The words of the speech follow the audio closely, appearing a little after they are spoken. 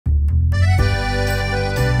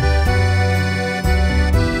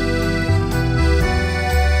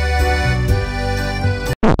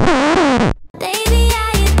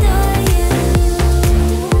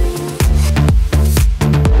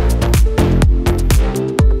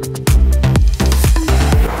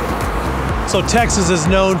So Texas is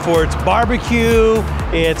known for its barbecue,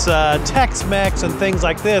 its Tex-Mex and things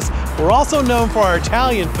like this. We're also known for our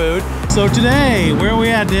Italian food. So today, where are we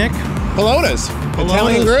at, Nick? Pallottas,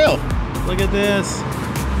 Italian grill. Look at this.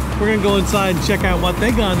 We're gonna go inside and check out what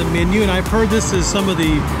they got on the menu, and I've heard this is some of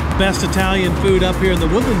the best Italian food up here in the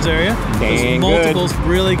Woodlands area. There's multiples,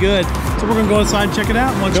 really good. So we're gonna go inside and check it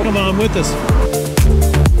out. Why don't you come on with us?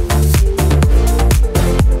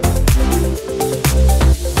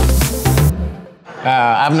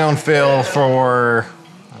 I've known Phil for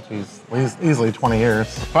easily 20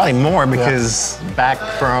 years. probably more because back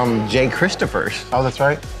from Jay Christopher's. Oh, that's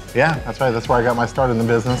right. Yeah. That's right. That's where I got my start in the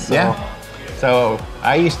business. So. Yeah. So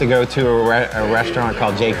I used to go to a restaurant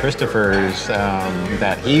called Jay Christopher's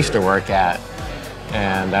that he used to work at,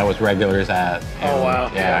 and I was regulars at. And, oh,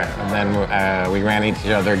 wow. Yeah, and then we ran into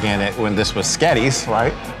each other again when this was Sketty's,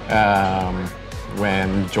 right?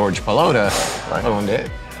 When George Pallotta owned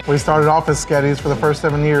it. We started off as Sketty's for the first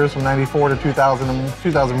 7 years, from '94 to 2000 and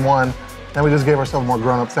 2001. Then we just gave ourselves a more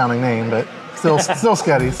grown-up sounding name, but still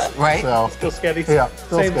Sketty's. Right. So, Still Sketty's? Yeah,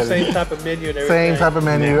 still Sketty's. Same type of menu and everything? Same type of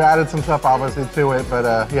menu. Added some stuff, obviously, to it,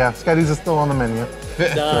 but yeah, Sketty's is still on the menu.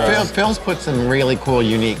 Nice. Phil's put some really cool,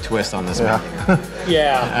 unique twists on this menu.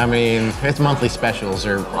 Yeah. I mean, his monthly specials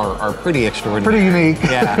are pretty extraordinary. Pretty unique.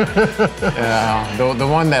 Yeah. The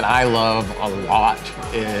one that I love a lot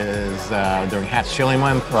is during Hatch Chili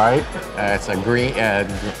Month. Right. It's a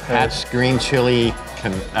Hatch green chili.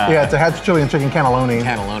 Yeah, it's a Hatch chili and chicken cannelloni.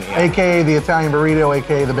 Cannelloni, yeah. AKA the Italian burrito,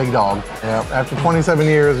 AKA the big dog. Yeah. After 27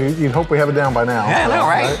 years, you'd hope we have it down by now. Yeah, I know,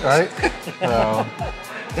 right? Right? So,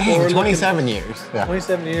 dang, 27 years. Yeah.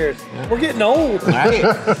 27 years. Yeah. We're getting old. Right.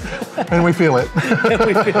 And we feel it. And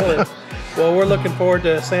we feel it. Well, we're looking forward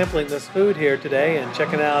to sampling this food here today and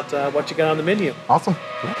checking out what you got on the menu. Awesome.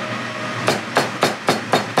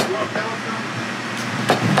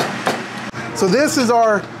 So this is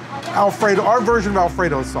our Alfredo, our version of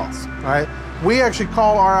Alfredo sauce, right? We actually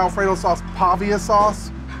call our Alfredo sauce Pavia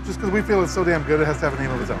sauce, just because we feel it's so damn good it has to have a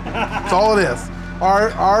name of its own. That's all it is.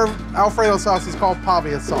 Our Alfredo sauce is called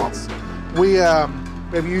Pavia sauce.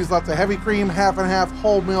 We've used lots of heavy cream, half and half,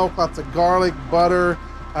 whole milk, lots of garlic, butter,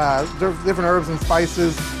 different herbs and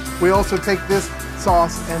spices. We also take this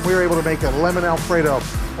sauce and we're able to make a lemon Alfredo,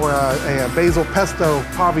 or a basil pesto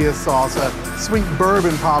Pavia sauce, a sweet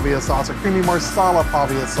bourbon Pavia sauce, a creamy marsala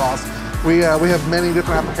Pavia sauce. We have many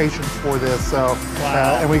different applications for this, so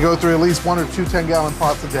and we go through at least 1 or 2 10-gallon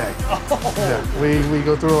pots a day. Oh. Yeah, we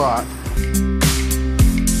go through a lot.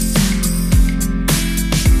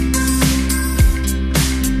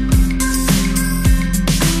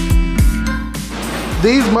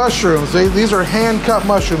 These mushrooms, these are hand-cut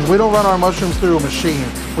mushrooms. We don't run our mushrooms through a machine.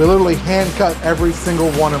 We literally hand-cut every single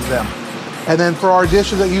one of them. And then for our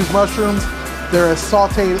dishes that use mushrooms, they're a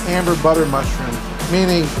sauteed amber butter mushroom,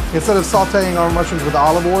 meaning instead of sauteing our mushrooms with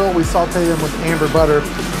olive oil, we saute them with amber butter,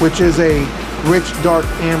 which is a rich, dark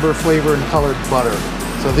amber flavor and colored butter.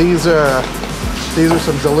 So these are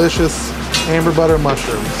some delicious amber butter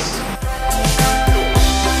mushrooms.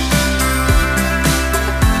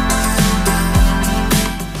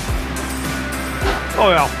 Oh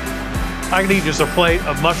yeah, I can eat just a plate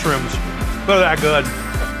of mushrooms. They're that good.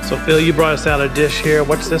 So Phil, you brought us out a dish here.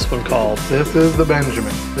 What's this one called? This is the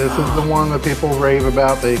Benjamin. This is the one that people rave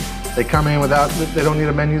about. They come in without, they don't need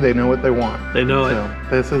a menu, they know what they want. They know so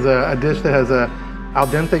this is a dish that has a al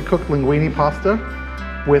dente cooked linguine pasta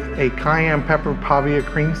with a cayenne pepper pavia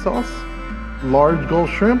cream sauce, large gold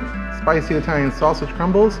shrimp, spicy Italian sausage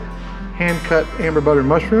crumbles, hand-cut amber butter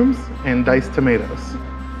mushrooms, and diced tomatoes.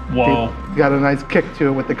 Whoa. Got a nice kick to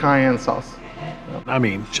it with the cayenne sauce. I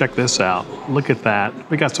mean, check this out. Look at that.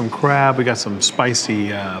 We got some crab, we got some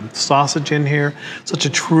spicy sausage in here. Such a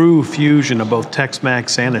true fusion of both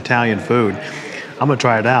Tex-Mex and Italian food. I'm gonna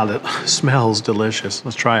try it out. It smells delicious.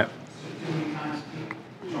 Let's try it.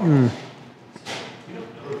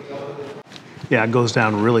 Yeah, it goes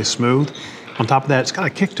down really smooth. On top of that, it's got a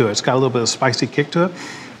kick to it. It's got a little bit of spicy kick to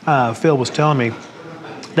it. Phil was telling me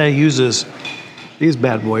that he uses these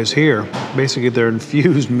bad boys here. Basically, they're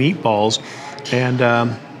infused meatballs, and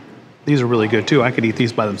these are really good too. I could eat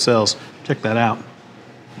these by themselves. Check that out.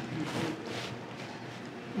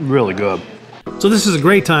 Really good. So this is a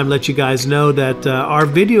great time to let you guys know that our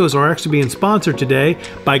videos are actually being sponsored today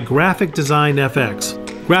by Graphic Design FX.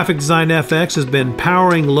 Graphic Design FX has been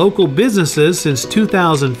powering local businesses since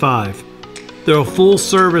 2005. They're a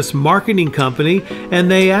full-service marketing company,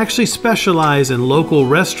 and they actually specialize in local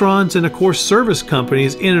restaurants and, of course, service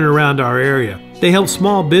companies in and around our area. They help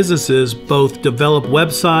small businesses both develop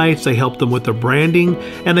websites, they help them with their branding,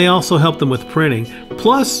 and they also help them with printing,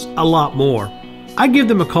 plus a lot more. I give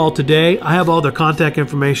them a call today. I have all their contact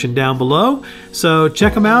information down below. So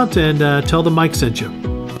check them out and tell them Mike sent you.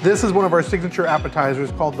 This is one of our signature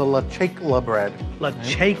appetizers called the La Chekla bread. La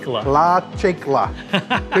Chekla. La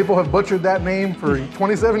Chekla. People have butchered that name for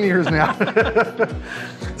 27 years now.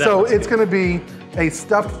 So it's going to be a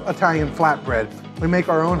stuffed Italian flatbread. We make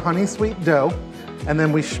our own honey sweet dough, and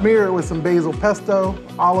then we smear it with some basil pesto,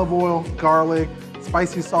 olive oil, garlic,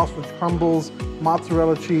 spicy sauce which crumbles,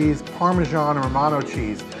 mozzarella cheese, Parmesan, and Romano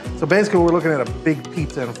cheese. So basically we're looking at a big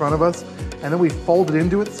pizza in front of us, and then we fold it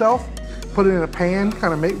into itself, put it in a pan,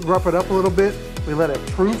 kind of rough it up a little bit, we let it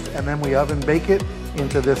proof, and then we oven bake it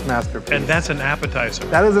into this masterpiece. And that's an appetizer.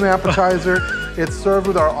 That is an appetizer. It's served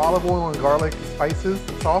with our olive oil and garlic spices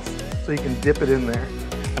sauce, so you can dip it in there.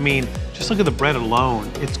 I mean, just look at the bread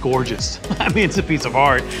alone. It's gorgeous. I mean, it's a piece of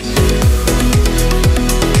art.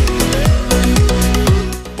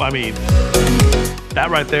 Well, I mean, that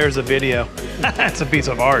right there is a video. That's a piece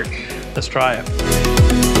of art. Let's try it.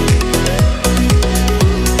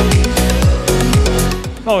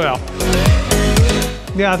 Oh yeah.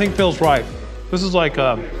 Yeah, I think Phil's right. This is like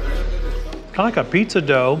kind of like a pizza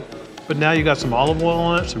dough, but now you got some olive oil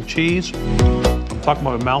on it, some cheese. I'm talking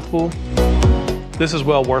about a mouthful. This is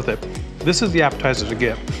well worth it. This is the appetizer to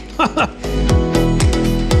get.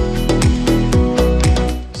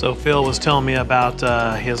 So Phil was telling me about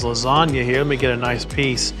his lasagna here. Let me get a nice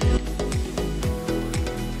piece.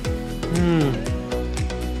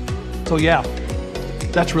 So yeah,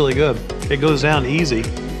 that's really good. It goes down easy.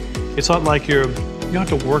 It's not like you don't have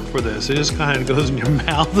to work for this. It just kind of goes in your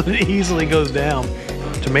mouth and it easily goes down.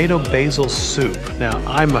 Tomato basil soup. Now,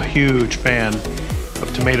 I'm a huge fan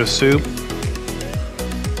of tomato soup.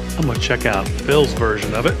 I'm gonna check out Phil's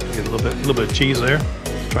version of it. Get a little bit of cheese there.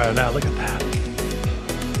 Try it out. Look at that.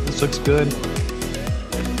 This looks good.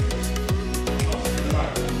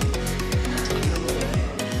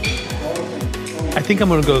 I think I'm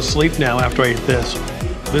gonna go to sleep now after I eat this.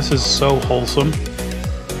 This is so wholesome.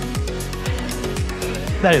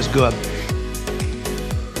 That is good.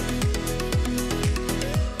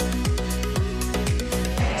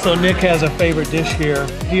 So Nick has a favorite dish here.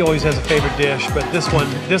 He always has a favorite dish, but this one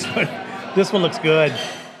looks good.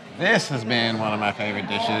 This has been one of my favorite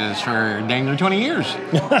dishes for dang near 20 years.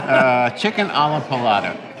 Chicken a la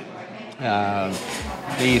Pallotta.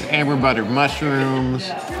 These amber buttered mushrooms.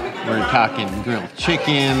 We're talking grilled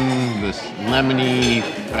chicken, this lemony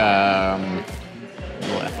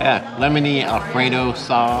Alfredo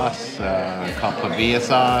sauce called pavia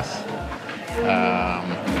sauce,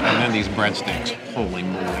 and then these breadsticks. Holy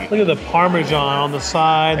moly! Look at the Parmesan on the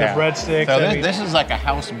side, Yeah. the breadsticks. So this is like a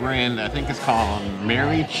house brand. I think it's called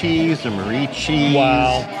Mary cheese or Marie cheese.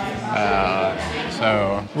 Wow.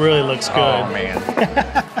 So really looks good. Oh man.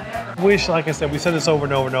 Wish, like I said, we said this over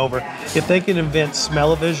and over and over. If they can invent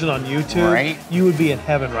smell-o-vision on YouTube, Right? You would be in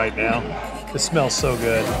heaven right now. It smells so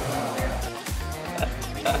good.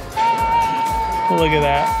 Look at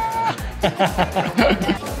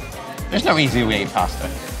that. There's no easy way to eat pasta.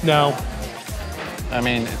 No. I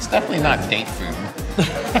mean, it's definitely not date food.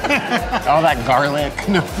 All that garlic.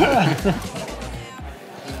 No.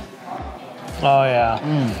 Oh, yeah.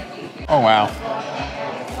 Oh, wow.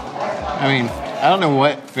 I mean, I don't know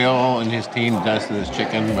what Phil and his team does to this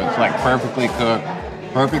chicken, but it's like perfectly cooked,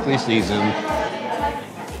 perfectly seasoned.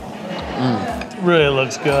 Really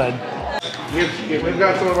looks good. We've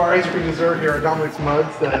got some of our ice cream dessert here, our Dominic's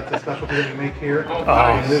Muds, that's a specialty that we make here.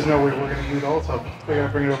 And there's no way we're going to use all, so we're going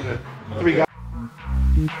to bring it over to 3 guys.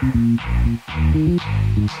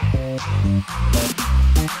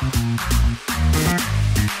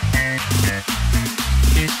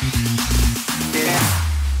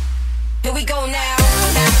 Here we go now.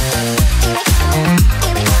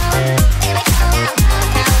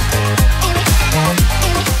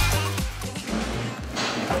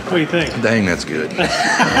 What do you think? Dang, that's good. It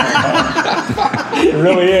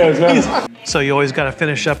really is. Huh? So you always got to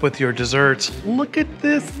finish up with your desserts. Look at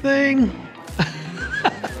this thing.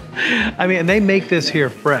 I mean, they make this here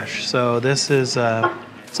fresh, so this is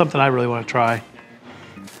something I really want to try.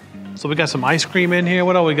 So we got some ice cream in here.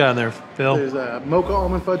 What else we got in there, Phil? There's mocha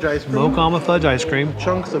almond fudge ice cream. Mocha almond fudge ice cream.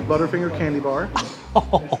 Chunks of Butterfinger candy bar.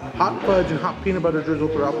 Hot fudge and hot peanut butter drizzle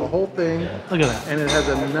throughout the whole thing. Look at that. And it has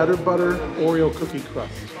a Nutter Butter Oreo cookie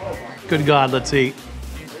crust. Good God, let's eat.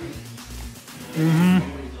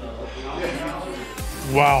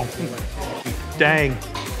 Wow. Dang,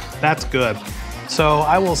 that's good. So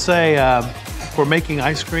I will say, for making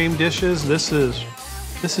ice cream dishes, this is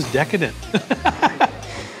decadent.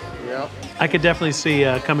 Yep. I could definitely see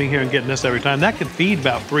coming here and getting this every time. That could feed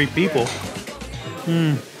about 3 people.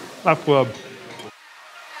 That's good.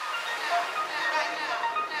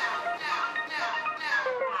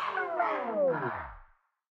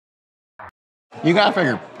 You gotta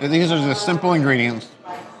figure, these are just simple ingredients.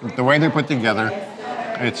 The way they're put together,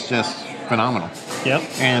 it's just phenomenal. Yep.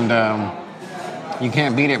 And you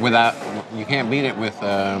can't beat it with, you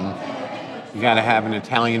gotta have an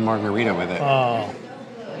Italian margarita with it. Oh.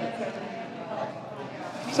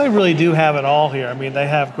 So they really do have it all here. I mean, they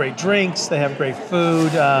have great drinks, they have great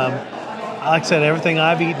food. Like I said, everything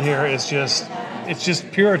I've eaten here is just, it's just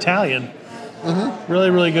pure Italian. Mm-hmm. Really,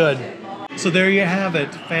 really good. So there you have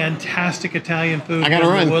it. Fantastic Italian food in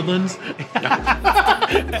the Woodlands.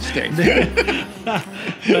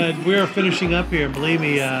 But we're finishing up here. Believe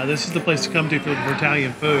me, this is the place to come to for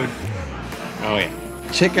Italian food. Oh, yeah.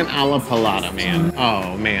 Chicken alla Pallotta, man.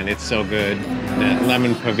 Oh, man, it's so good. That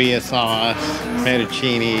lemon pavia sauce,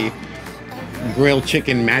 fettuccine, grilled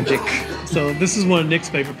chicken magic. So this is one of Nick's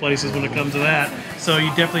favorite places when it comes to that. So you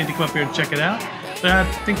definitely need to come up here and check it out. But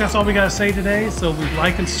I think that's all we got to say today. So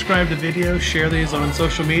like and subscribe to the video, share these on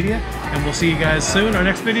social media, and we'll see you guys soon. Our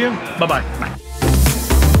next video. Bye-bye. Bye.